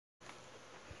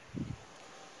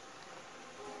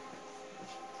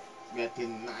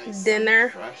getting nice dinner,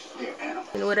 and fresh.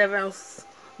 and whatever else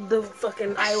the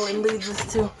fucking island leads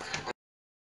us to.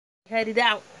 Headed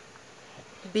out.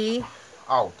 B.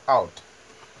 Out.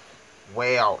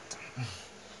 Way out.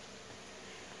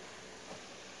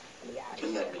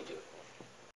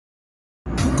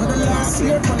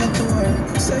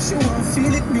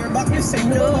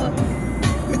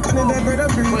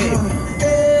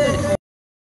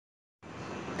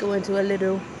 Going to a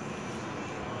little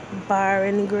bar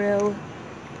and grill.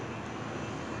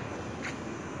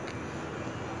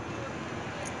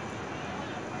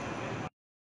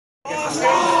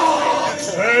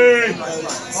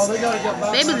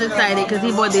 Baby's excited because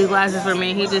he bought these glasses for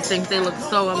me. He just thinks they look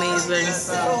so amazing.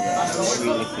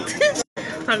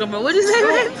 Talking about, what'd you say,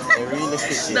 man?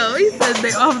 No, he said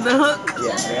they off the hook.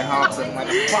 Yeah, they're off the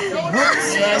motherfucking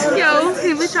hook. Yo,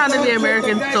 he be trying to be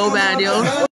American so bad, yo.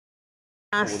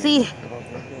 I see.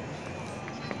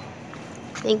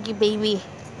 Thank you, baby.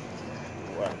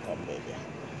 Welcome, baby.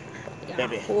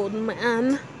 Baby. Holding my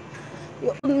hand.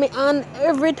 You hold me on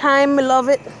every time, I love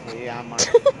it. Yeah, man.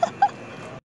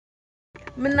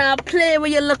 Me not play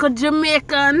with your little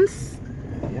Jamaicans.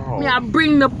 Yo. Me I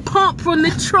bring the pump from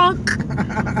the trunk.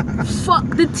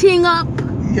 Fuck the thing up.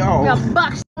 Yo. Me I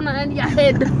bash down on your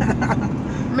head.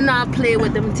 Me not play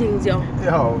with them things, yo.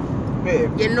 Yo,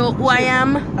 babe. You know who I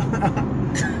am?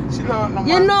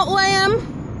 You know who I am?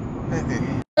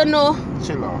 You know?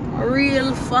 Chill out. A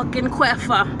real fucking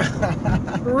queffer.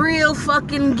 Real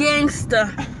fucking gangster.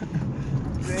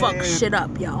 Fuck shit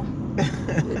up, yo.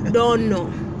 You don't know.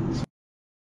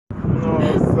 No,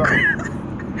 son.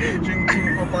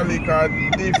 Drinking proper liquor,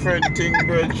 different thing,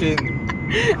 virgin.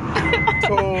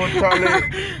 Totally.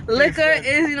 Liquor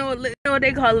is, you know what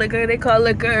they call liquor? They call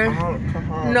liquor.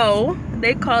 Alcohol. No,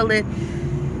 they call it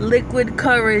liquid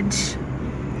courage.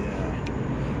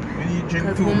 When you drink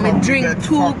Because two when cups, we drink you get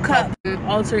 2 cups,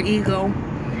 alter ego,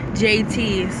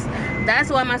 JT's. That's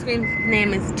why my screen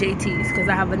name is JT's, because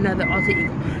I have another alter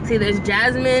ego. See, there's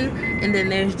Jasmine, and then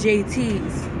there's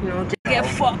JT's. You know, just get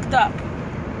fucked up.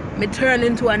 Me turn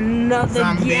into another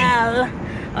gal.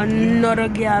 Another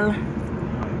gal.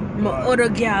 My other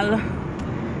gal.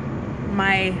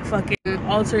 My fucking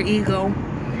alter ego,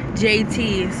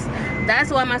 JT's.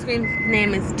 That's why my screen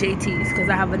name is JT's, because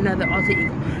I have another alter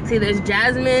ego. See, there's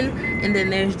Jasmine, and then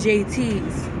there's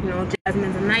JT's. You know,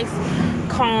 Jasmine's a nice,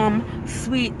 calm,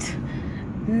 sweet,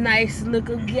 nice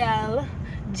little gal.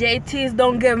 JT's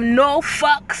don't give no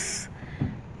fucks.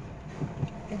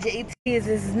 JT's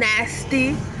is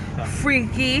nasty,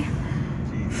 freaky,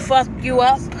 fuck you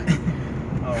up,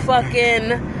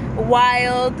 fucking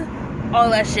wild, all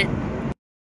that shit.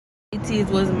 JT's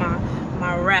was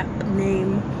my rap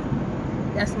name.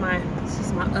 That's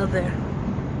just my other.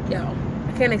 Yo,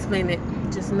 I can't explain it.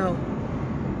 Just know.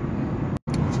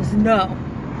 Just know.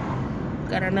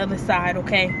 Got another side,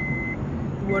 okay?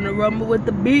 You wanna rumble with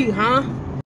the B, huh?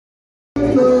 He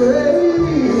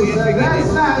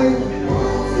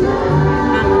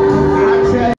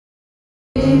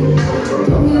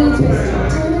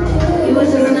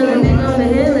was just another nigga on the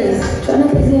hit list.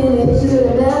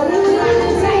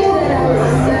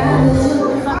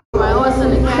 My horse on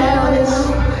the couch.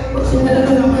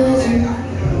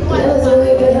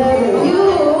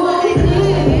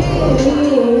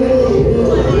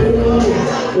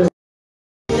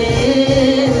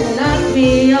 Knock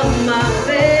me off my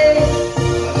face.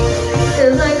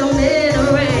 Feels like I'm in a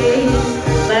race,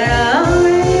 but I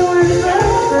already won the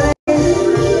race.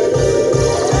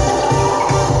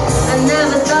 I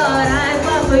never thought I'd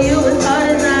fall for you as hard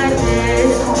as I did.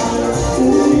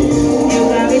 You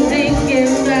got me thinking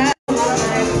about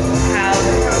how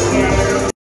to get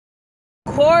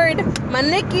Cord, my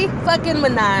Nicki fucking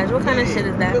Minaj. What kind of shit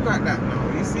is that? Look at that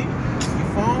now. You see? Your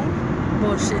phone?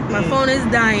 Bullshit. My phone is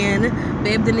dying.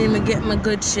 Babe didn't even get my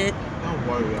good shit. Don't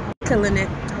worry. Killing it.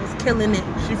 I was killing it.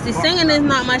 See, singing is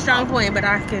not my strong point, but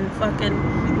I can fucking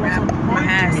rap my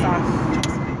ass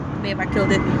off. Babe, I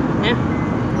killed it. Yeah.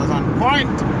 It was on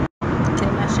point.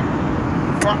 Kill that shit.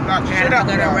 Fuck that shit up. I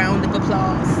got a round of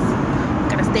applause.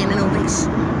 Got a standing ovation.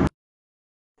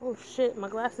 Oh shit, my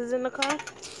glasses in the car?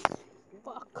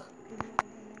 Fuck.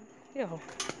 Yo,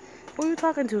 who you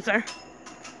talking to, sir?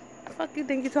 The fuck you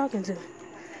think you talking to?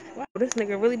 Wow, this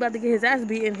nigga really about to get his ass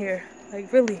beat in here.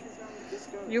 Like, really?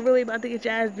 You really about to get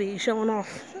your ass beat. You showing off.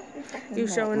 You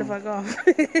showing the fuck off.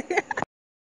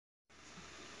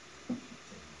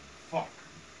 Fuck.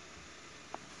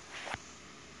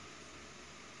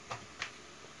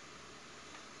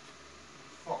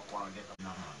 Fuck, wanna get up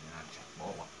now, man. You know, check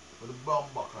over. With the bum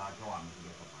buckle, I don't want me to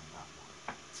get up on that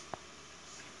one.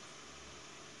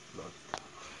 Look.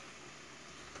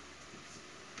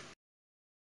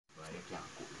 can't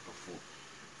cook the food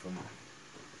for man.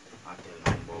 I tell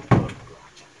them about blood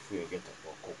clot chat before you get up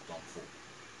or cook some food.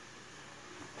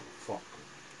 Fuck.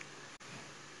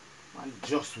 Man,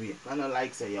 just wait. I don't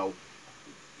like say, yo,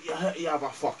 you have a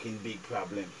fucking big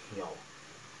problem, yo.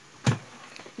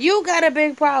 You got a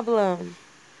big problem.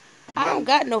 I don't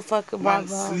got no fucking Man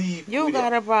problem. sleep You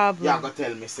got a problem. You gotta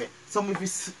tell me, say, some if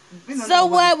it's... So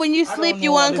what? When you sleep,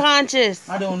 you unconscious.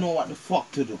 I don't know what the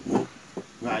fuck to do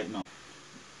right now.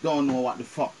 Don't know what the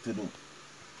fuck to do.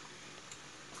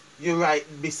 You're right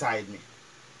beside me.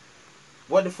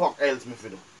 What the fuck else me for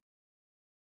do?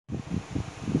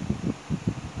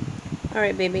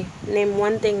 Alright, baby. Name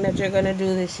one thing that you're gonna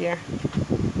do this year.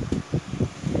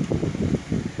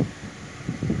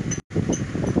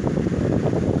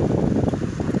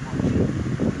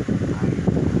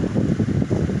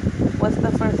 What's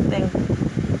the first thing?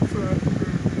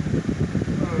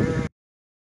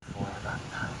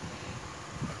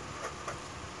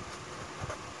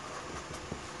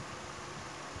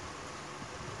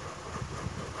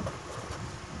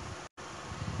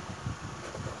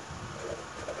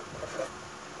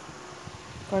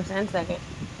 First and second.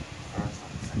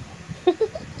 Then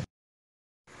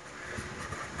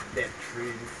 3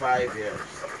 to 5 years.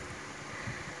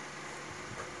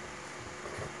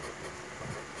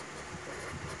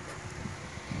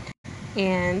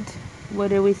 And what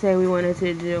did we say we wanted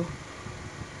to do?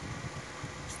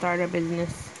 Start a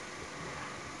business.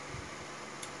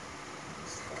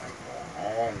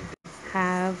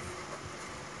 Have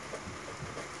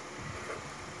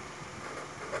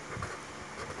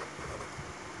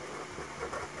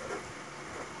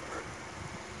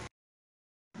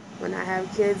when I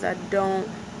have kids, I don't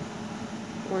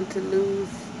want to lose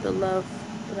the love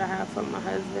that I have for my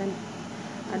husband.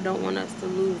 I don't want us to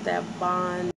lose that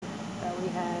bond that we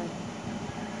had.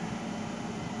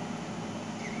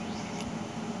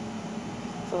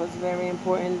 So it's very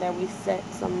important that we set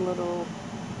some little,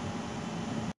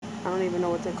 I don't even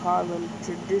know what to call them,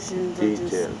 traditions or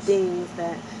just things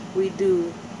that we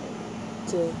do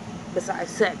to,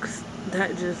 besides sex,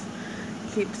 that just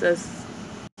keeps us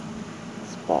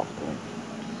sparkling.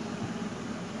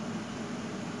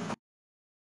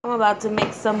 I'm about to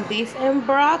make some beef and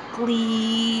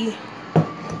broccoli.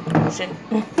 Shit.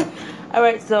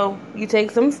 Alright, so you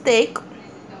take some steak,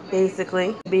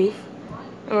 basically, beef,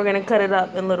 and we're gonna cut it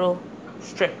up in little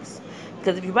strips.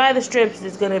 Because if you buy the strips,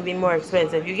 it's gonna be more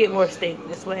expensive. You get more steak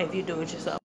this way if you do it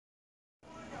yourself.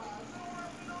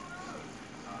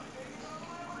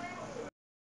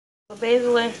 So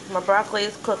basically, my broccoli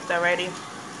is cooked already.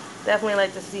 Definitely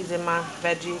like to season my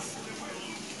veggies.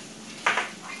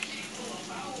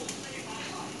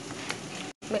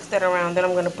 Mix that around, then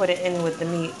I'm gonna put it in with the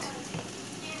meat.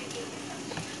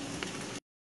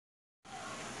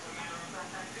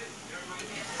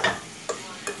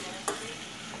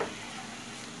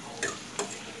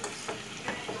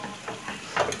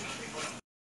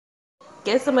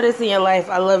 Get some of this in your life.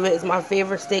 I love it. It's my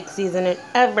favorite steak seasoning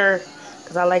ever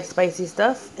because I like spicy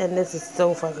stuff, and this is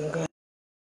so fucking good.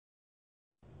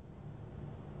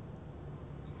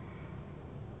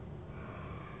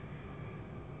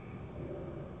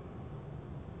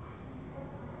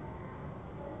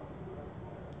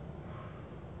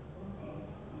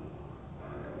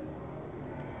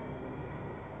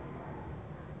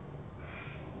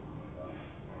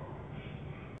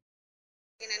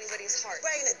 In anybody's heart.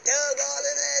 Brain a dug all of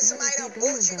that. Somebody done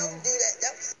bought you. Don't do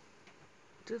that.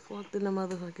 Just walked in the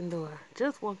motherfucking door.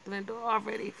 Just walked in the door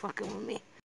already fucking with me.